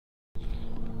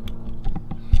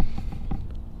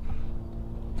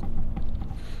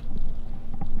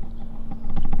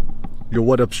Yo,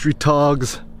 what up, street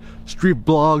togs, street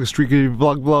blogs, street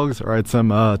blogs. All right, some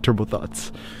turbo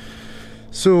thoughts.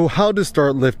 So how to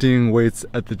start lifting weights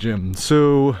at the gym.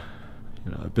 So,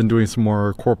 you know, I've been doing some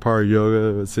more core power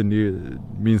yoga with Cindy,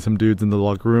 me and some dudes in the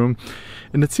locker room,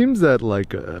 and it seems that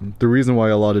like the reason why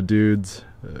a lot of dudes,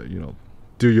 you know,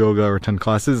 do yoga or attend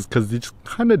classes is because they just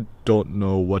kind of don't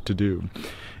know what to do.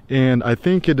 And I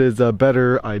think it is a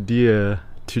better idea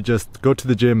to just go to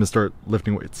the gym and start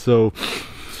lifting weights. So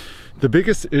the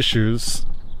biggest issues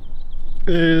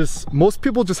is most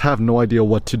people just have no idea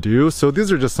what to do. So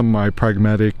these are just some of my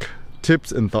pragmatic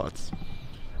tips and thoughts.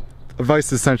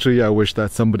 Advice essentially I wish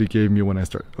that somebody gave me when I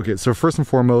started. Okay, so first and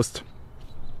foremost,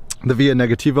 the Via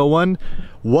Negativa one,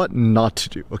 what not to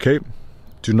do, okay?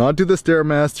 Do not do the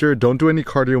Stairmaster, don't do any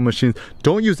cardio machines,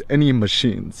 don't use any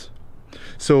machines.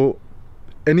 So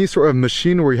any sort of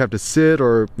machine where you have to sit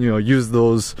or, you know, use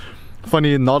those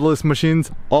funny Nautilus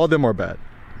machines, all of them are bad.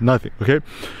 Nothing, okay?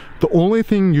 The only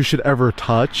thing you should ever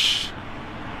touch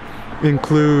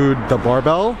include the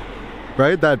barbell,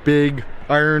 right? That big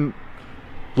iron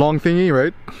long thingy,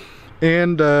 right?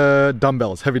 And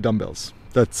dumbbells, heavy dumbbells.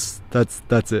 That's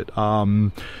it.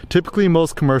 Typically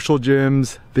most commercial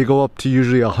gyms, they go up to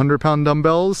usually 100-pound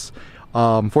dumbbells.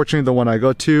 Fortunately, the one I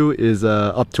go to is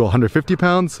up to 150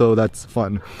 pounds, so that's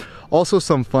fun. Also,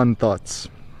 some fun thoughts.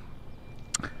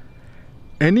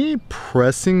 Any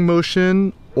pressing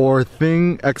motion or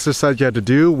exercise you had to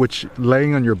do, which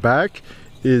laying on your back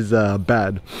is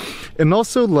bad. And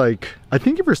also, like, I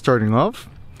think if you're starting off,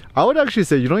 I would actually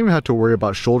say you don't even have to worry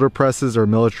about shoulder presses or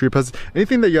military presses.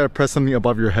 Anything that you gotta press something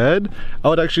above your head, I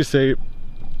would actually say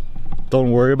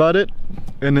don't worry about it.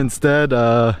 And instead,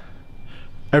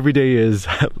 every day is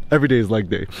leg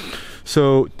day.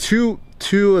 So two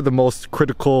of the most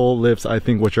critical lifts I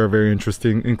think which are very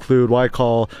interesting include what I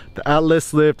call the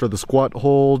Atlas lift or the squat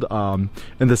hold, and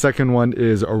the second one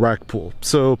is a rack pull.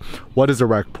 So what is a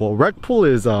rack pull? Rack pull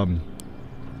is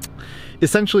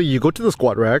essentially you go to the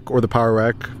squat rack or the power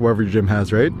rack, wherever your gym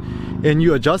has, right? And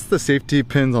you adjust the safety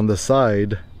pins on the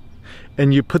side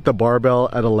and you put the barbell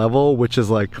at a level which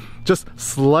is like just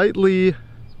slightly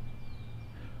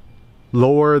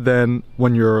lower than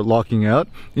when you're locking out,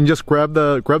 and just grab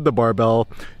the barbell.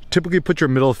 Typically put your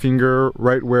middle finger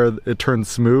right where it turns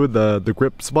smooth, the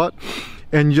grip spot,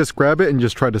 and you just grab it and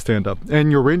just try to stand up.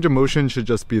 And your range of motion should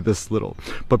just be this little.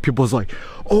 But people's like,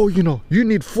 oh, you know, you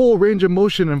need full range of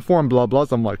motion and form, blah blah.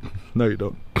 So I'm like, no, you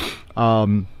don't.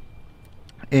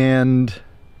 And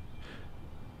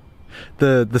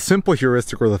the simple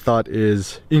heuristic or the thought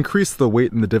is increase the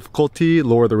weight and the difficulty,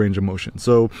 lower the range of motion.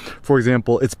 So for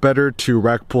example, it's better to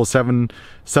rack pull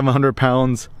 700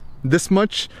 pounds this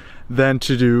much than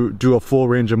to do a full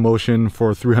range of motion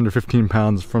for 315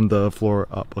 pounds from the floor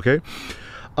up, okay?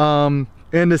 And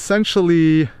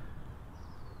essentially,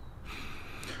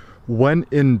 when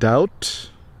in doubt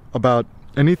about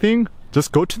anything,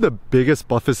 just go to the biggest,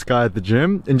 buffest guy at the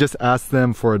gym and just ask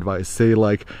them for advice. Say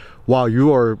like, wow,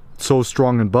 you are so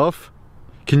strong and buff,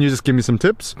 can you just give me some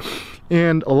tips?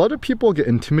 And a lot of people get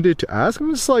intimidated to ask.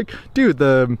 I'm just like, dude,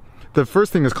 the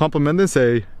first thing is compliment and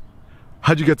say,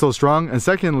 how'd you get so strong? And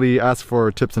secondly, ask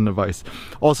for tips and advice.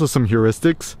 Also some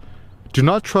heuristics. Do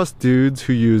not trust dudes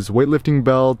who use weightlifting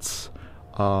belts,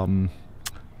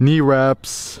 knee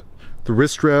reps, the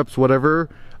wrist reps, whatever.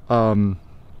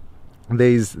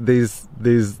 They's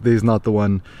not the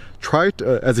one. Try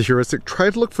to, as a heuristic,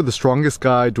 try to look for the strongest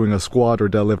guy doing a squat or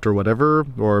deadlift or whatever,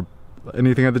 or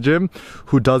anything at the gym,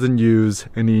 who doesn't use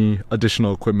any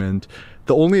additional equipment.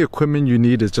 The only equipment you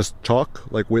need is just chalk,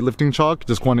 like weightlifting chalk.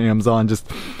 Just go on Amazon. Just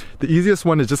the easiest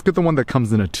one is just get the one that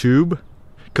comes in a tube,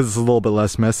 because it's a little bit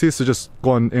less messy. So just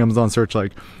go on Amazon, search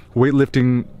like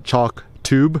weightlifting chalk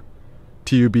tube,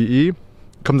 TUBE.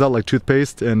 Comes out like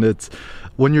toothpaste, and it's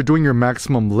when you're doing your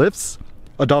maximum lifts,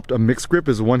 adopt a mixed grip.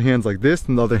 Is one hand's like this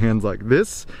and the other hand's like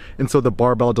this, and so the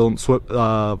barbell don't fall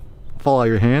out of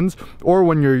your hands. Or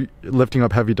when you're lifting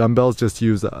up heavy dumbbells, just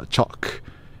use chalk.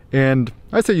 And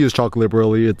I say use chalk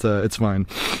liberally. It's fine.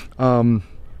 Also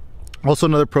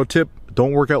another pro tip: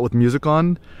 don't work out with music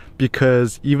on,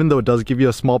 because even though it does give you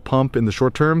a small pump in the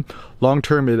short term, long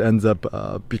term it ends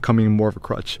up becoming more of a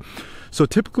crutch. So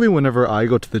typically whenever I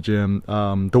go to the gym,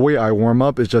 the way I warm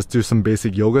up is just do some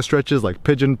basic yoga stretches like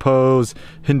pigeon pose,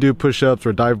 Hindu push-ups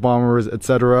or dive bombers,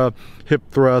 etc., hip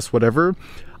thrusts, whatever.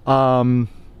 You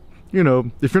know,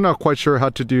 if you're not quite sure how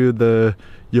to do the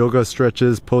yoga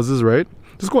stretches, poses, right?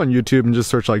 Just go on YouTube and just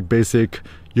search like basic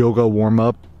yoga warm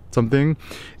up something.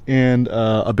 And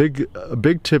a big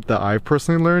tip that I've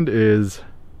personally learned is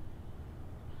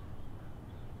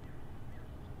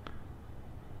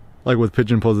like with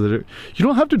pigeon poses, you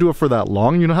don't have to do it for that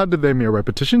long. You don't have to do a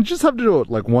repetition. You just have to do it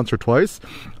like once or twice.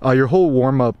 Your whole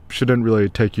warm-up shouldn't really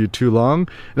take you too long.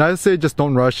 And I say just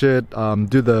don't rush it.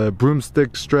 Do the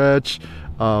broomstick stretch,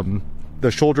 the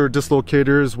shoulder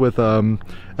dislocators with a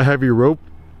heavy rope.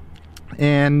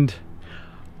 And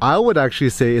I would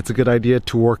actually say it's a good idea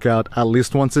to work out at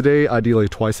least once a day, ideally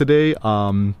twice a day.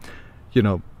 You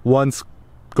know, once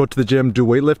go to the gym, do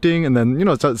weightlifting, and then, you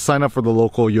know, sign up for the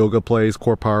local yoga place,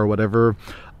 Core Power, whatever,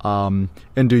 and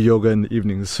do yoga in the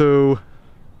evenings. So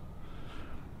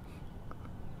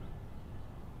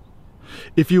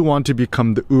if you want to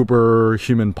become the uber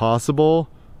human possible,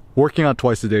 working out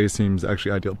twice a day seems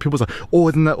actually ideal. People say, oh,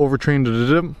 isn't that overtrained?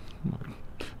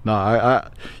 Nah,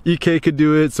 EK could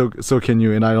do it, so can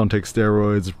you, and I don't take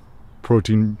steroids,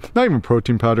 protein, not even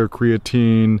protein powder,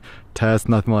 creatine, test,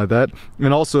 nothing like that.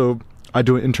 And also, I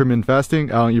do intermittent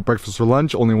fasting. I don't eat breakfast or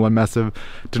lunch, only one massive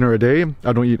dinner a day.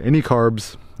 I don't eat any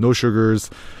carbs, no sugars.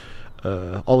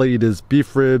 All I eat is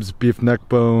beef ribs, beef neck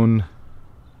bone,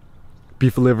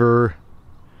 beef liver,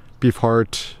 beef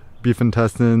heart, beef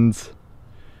intestines.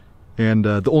 And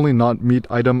the only non-meat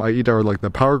item I eat are like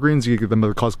the power greens. You get them at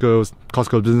the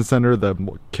Costco Business Center, the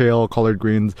kale, collard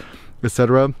greens,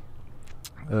 etc.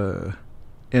 And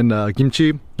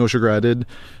kimchi, no sugar added.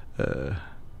 And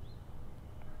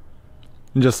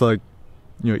just like,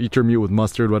 you know, eat your meat with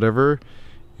mustard, whatever.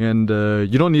 And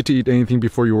you don't need to eat anything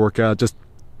before you work out. Just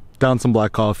down some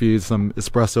black coffee, some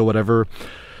espresso, whatever.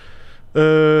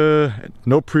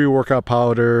 No pre-workout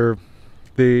powder.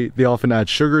 They often add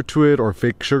sugar to it, or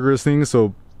fake sugars things.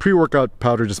 So pre-workout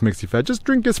powder just makes you fat. Just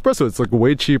drink espresso. It's like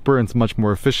way cheaper and it's much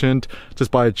more efficient.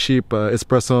 Just buy a cheap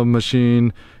espresso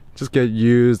machine. Just get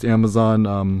used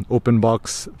Amazon open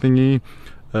box thingy.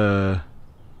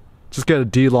 Just get a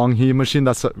D-Long He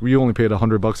machine. We only paid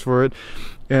 $100 for it.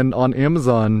 And on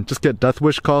Amazon, just get Death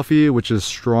Wish coffee, which is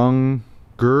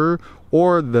stronger.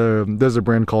 Or there's a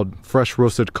brand called Fresh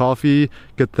Roasted Coffee.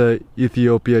 Get the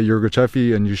Ethiopia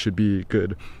Yirgacheffe and you should be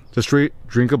good. Just straight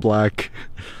drink a black.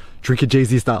 Drink it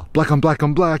Jay-Z style. Black on black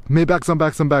on black. Maybachs on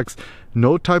backs on backs.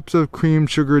 No types of cream,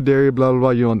 sugar, dairy, blah, blah, blah.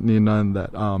 You don't need none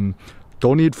of that.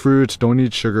 Don't eat fruit. Don't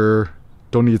eat sugar.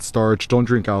 Don't eat starch. Don't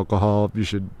drink alcohol. You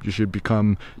should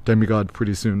become demigod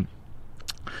pretty soon.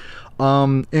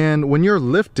 And when you're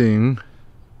lifting,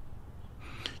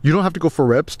 you don't have to go for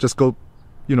reps. Just go,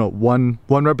 you know, one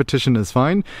repetition is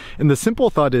fine. And the simple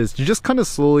thought is you just kind of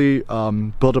slowly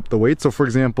build up the weight. So for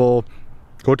example,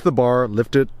 go to the bar,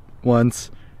 lift it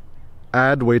once,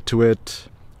 add weight to it,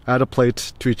 add a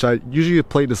plate to each side. Usually a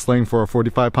plate is slang for a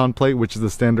 45-pound plate, which is the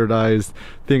standardized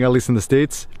thing, at least in the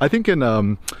States. I think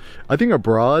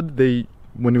abroad,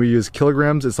 when we use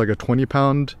kilograms, it's like a 20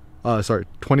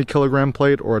 kilogram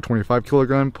plate or a 25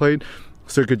 kilogram plate.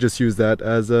 So you could just use that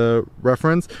as a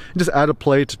reference. Just add a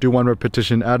plate, do one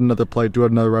repetition, add another plate, do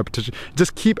another repetition.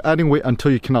 Just keep adding weight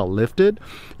until you cannot lift it,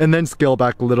 and then scale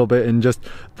back a little bit. And just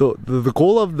the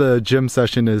goal of the gym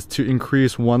session is to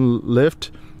increase one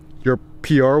lift, your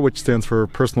PR, which stands for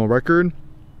personal record.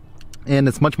 And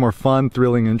it's much more fun,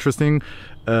 thrilling, interesting.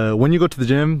 When you go to the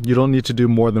gym, you don't need to do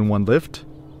more than one lift.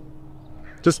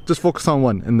 Just focus on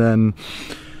one. And then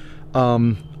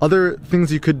other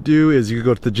things you could do is you could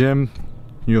go to the gym.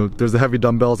 You know, there's the heavy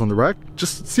dumbbells on the rack.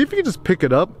 Just see if you can just pick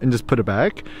it up and just put it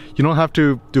back. You don't have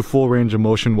to do full range of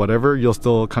motion, whatever. You'll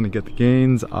still kind of get the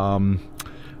gains.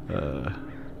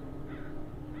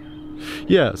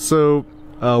 Yeah, so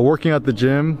working at the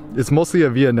gym, it's mostly a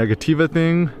via negativa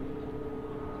thing.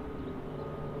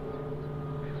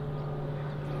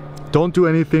 Don't do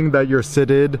anything that you're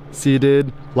seated,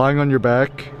 lying on your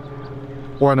back,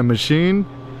 or on a machine,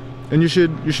 and you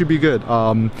should be good.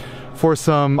 For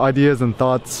some ideas and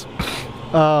thoughts,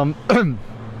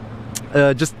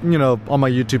 just, you know, on my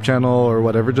YouTube channel or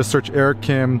whatever, just search Eric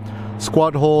Kim,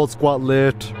 squat hold, squat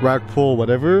lift, rack pull,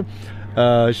 whatever.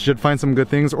 You should find some good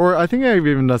things. Or I think I've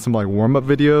even done some like warm-up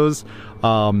videos.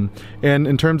 And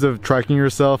in terms of tracking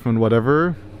yourself and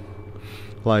whatever,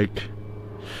 like,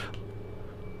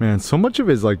 man, so much of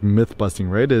it is like myth busting,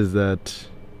 right? Is that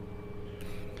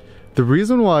the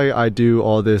reason why I do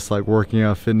all this like working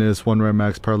out, fitness, 1 rep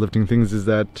max, powerlifting things is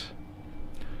that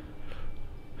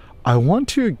I want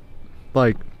to,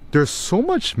 like, there's so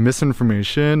much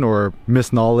misinformation or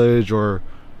misknowledge or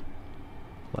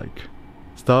like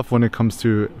stuff when it comes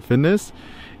to fitness,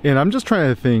 and I'm just trying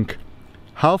to think,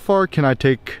 how far can I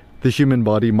take the human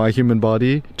body, my human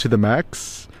body, to the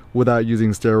max without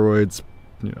using steroids,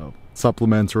 you know,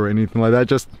 supplements or anything like that.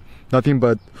 Just nothing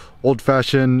but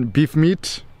old-fashioned beef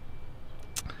meat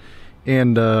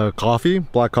and coffee,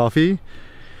 black coffee.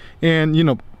 And, you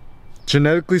know,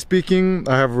 genetically speaking,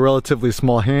 I have relatively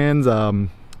small hands.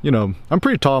 You know, I'm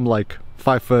pretty tall. I'm like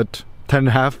 5'10" and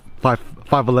a half,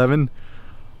 5'11",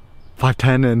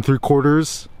 5'10" and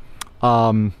 3/4.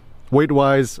 Weight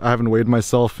wise, I haven't weighed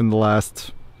myself in the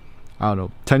last, I don't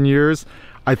know, 10 years.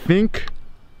 I think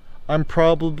I'm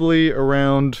probably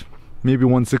around maybe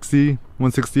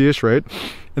 160-ish, right?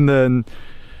 And then,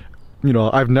 you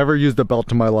know, I've never used a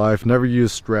belt in my life, never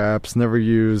used straps, never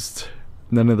used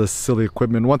none of the silly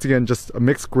equipment. Once again, just a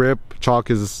mixed grip. Chalk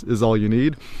is all you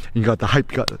need. And you got the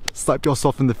hype, you got to slap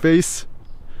yourself in the face.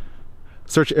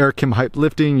 Search Eric Kim hype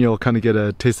lifting, you'll kind of get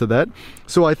a taste of that.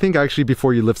 So I think actually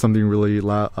before you lift something really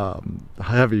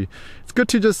heavy, it's good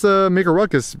to just make a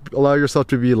ruckus, allow yourself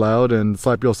to be loud and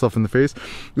slap yourself in the face.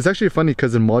 It's actually funny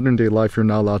because in modern day life, you're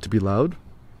not allowed to be loud.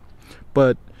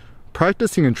 But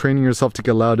practicing and training yourself to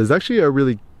get loud is actually a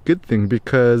really good thing,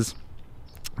 because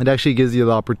it actually gives you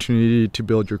the opportunity to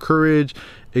build your courage.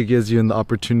 It gives you the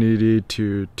opportunity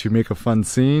to make a fun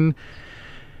scene.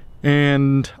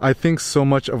 And I think so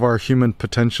much of our human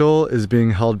potential is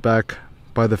being held back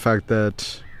by the fact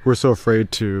that we're so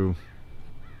afraid to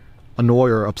annoy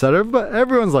or upset everybody.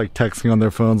 Everyone's like texting on their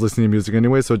phones, listening to music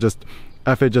anyway, so just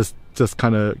F it, just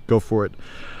kind of go for it.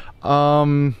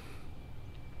 Yeah,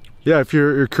 if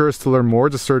you're curious to learn more,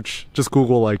 just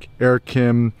Google like Eric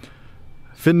Kim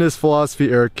fitness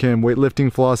philosophy, Eric Kim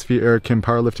weightlifting philosophy, Eric Kim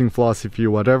powerlifting philosophy,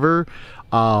 whatever.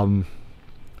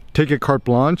 Take it carte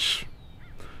blanche.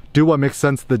 Do what makes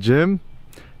sense at the gym,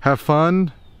 have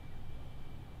fun,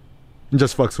 and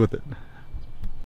just fucks with it.